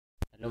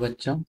Hello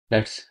bachcho,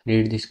 let's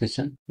read this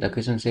question. The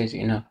question says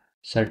in a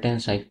certain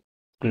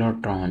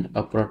cyclotron,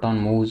 a proton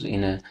moves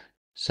in a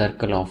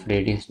circle of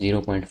radius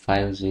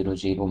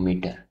 0.500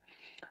 meter.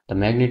 The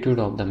magnitude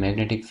of the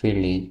magnetic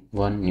field is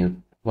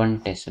 1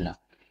 Tesla.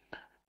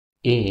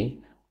 A.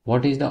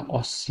 What is the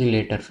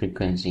oscillator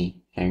frequency?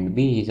 And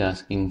B is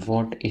asking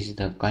what is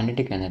the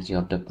kinetic energy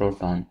of the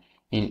proton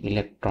in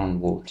electron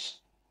volts.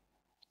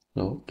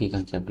 तो की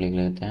concept लिख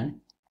लेते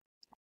हैं.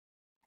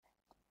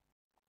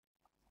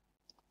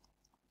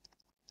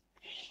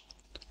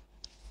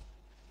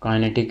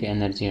 Kinetic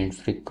energy and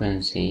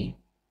frequency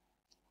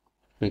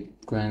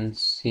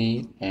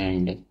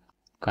and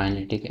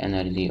kinetic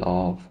energy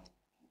of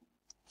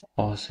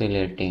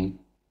oscillating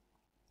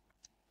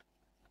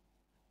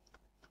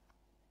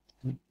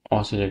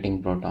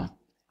proton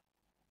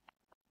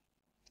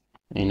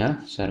in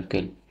a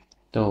circle.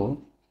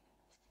 तो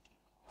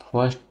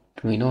first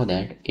we know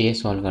that A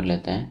solve कर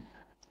लेते हैं.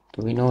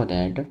 तो we know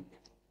that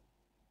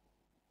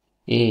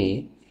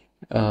A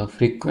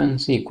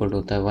frequency equal to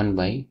होता है 1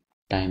 by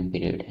time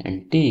period and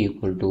T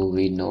equal to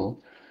we know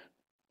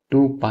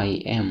 2 pi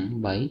m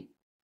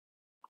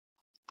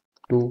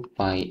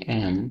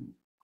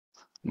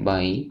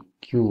by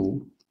q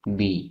b.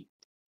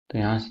 तो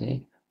यहाँ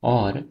से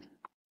और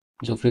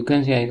जो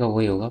फ्रीक्वेंसी आएगा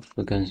वही होगा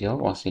फ्रीक्वेंसी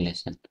ऑफ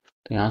ऑसिलेशन.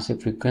 तो यहाँ से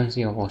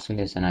फ्रीक्वेंसी ऑफ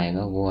ऑसिलेशन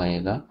आएगा वो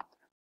आएगा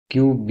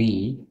क्यू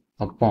बी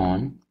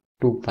अपॉन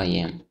 2 पाई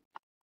एम.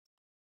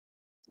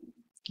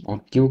 और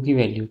Q की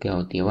वैल्यू क्या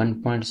होती है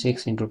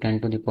 1.6 into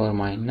 10 to the power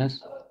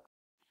minus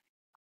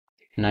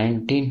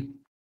 19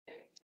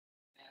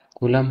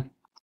 coulomb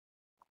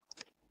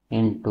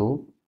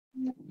into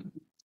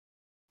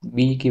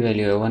B की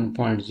वैल्यू है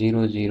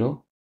 1.00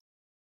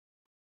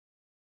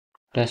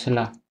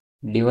 टेस्ला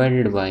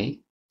डिवाइडेड बाय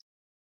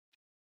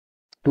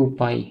 2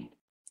 पाई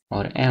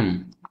और m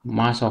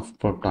mass of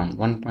proton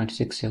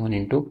 1.67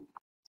 into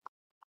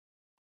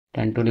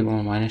 10 to the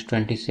power minus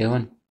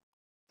 27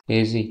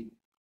 kg.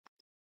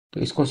 तो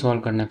इसको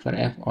सॉल्व करने पर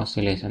F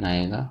ऑसिलेशन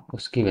आएगा,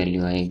 उसकी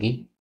वैल्यू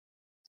आएगी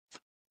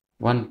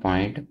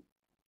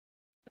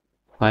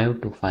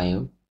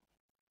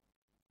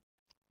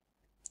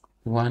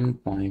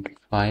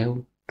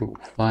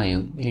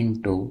 1.525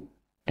 into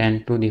 10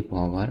 to the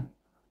power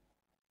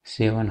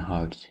 7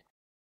 hertz.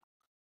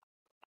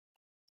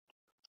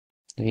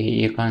 तो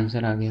ये एक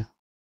आंसर आ गया.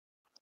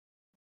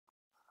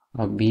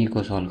 अब बी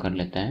को सॉल्व कर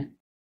लेते हैं.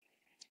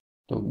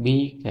 तो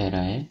बी कह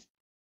रहा है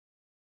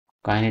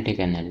kinetic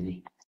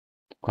energy.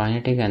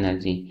 Kinetic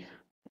energy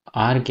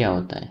are क्या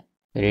होता है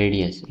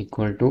radius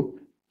equal to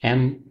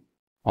M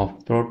of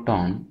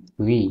proton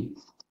we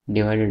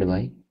divided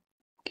by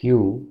Q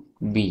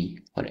B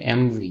और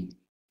एम वी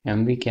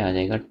क्या आ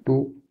जाएगा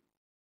 2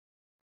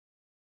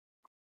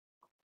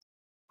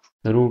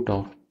 root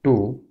of 2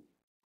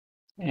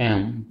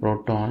 M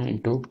proton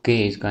into के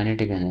इज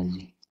काइनेटिक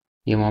एनर्जी.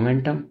 ये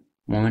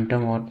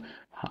मोमेंटम और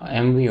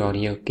एम वी और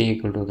ये के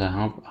equal to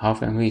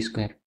half M we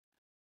square.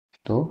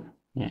 तो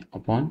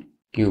अपॉन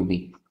क्यू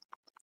बी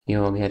ये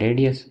हो गया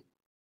रेडियस.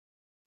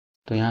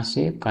 तो यहाँ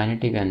से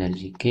काइनेटिक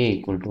एनर्जी के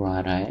इक्वल टू आ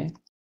रहा है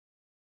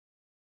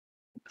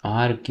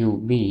are Q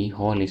B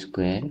whole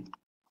square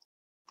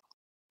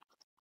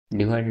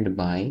divided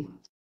by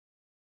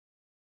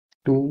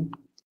 2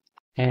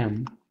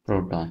 M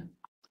proton.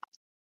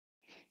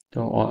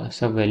 तो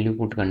सब वैल्यू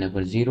पुट करने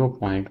पर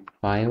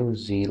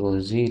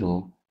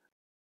 0.500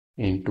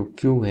 इंटू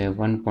क्यू है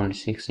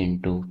 1.6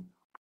 into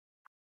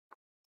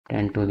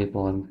 10 to the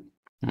power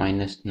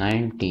minus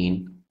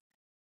 19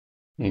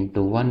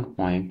 into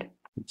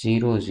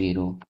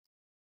 1.00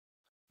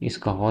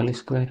 इसका whole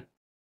square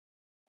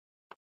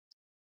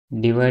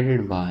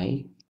divided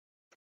by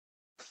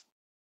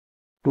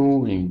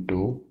 2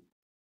 into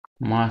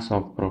mass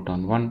of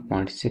proton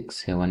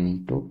 1.67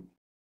 into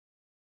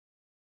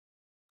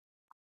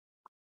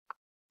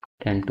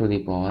 10 to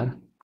the power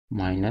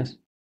minus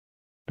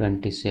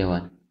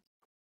 27.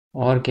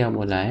 और क्या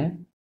बोला है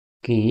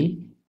कि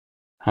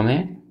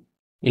हमें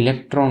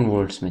इलेक्ट्रॉन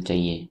वोल्ट्स में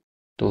चाहिए.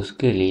 तो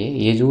उसके लिए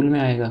ये जूल में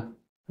आएगा.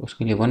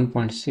 उसके लिए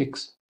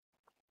 1.6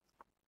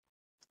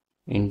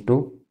 into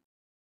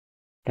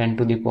 10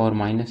 to the power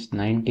minus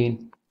 19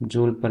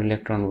 joule पर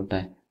इलेक्ट्रॉन होता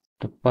है.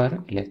 तो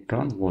पर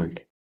इलेक्ट्रॉन वोल्ट.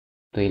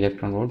 तो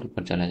इलेक्ट्रॉन वोल्ट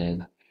ऊपर चला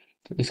जाएगा.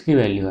 तो इसकी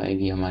वैल्यू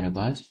आएगी हमारे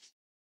पास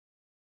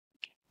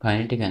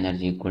kinetic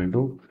energy equal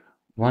to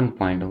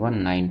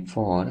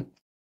 1.194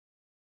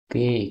 K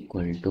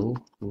equal to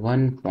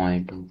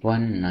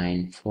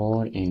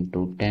 1.194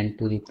 into 10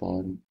 to the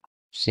power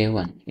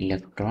 7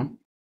 electron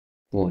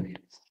volt.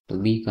 तो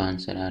बी का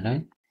आंसर आ रहा है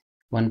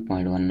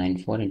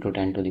 1.194 into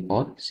 10 to the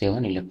power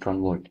 7 electron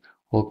volt.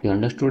 Hope you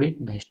understood it.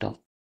 Best of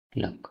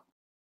luck.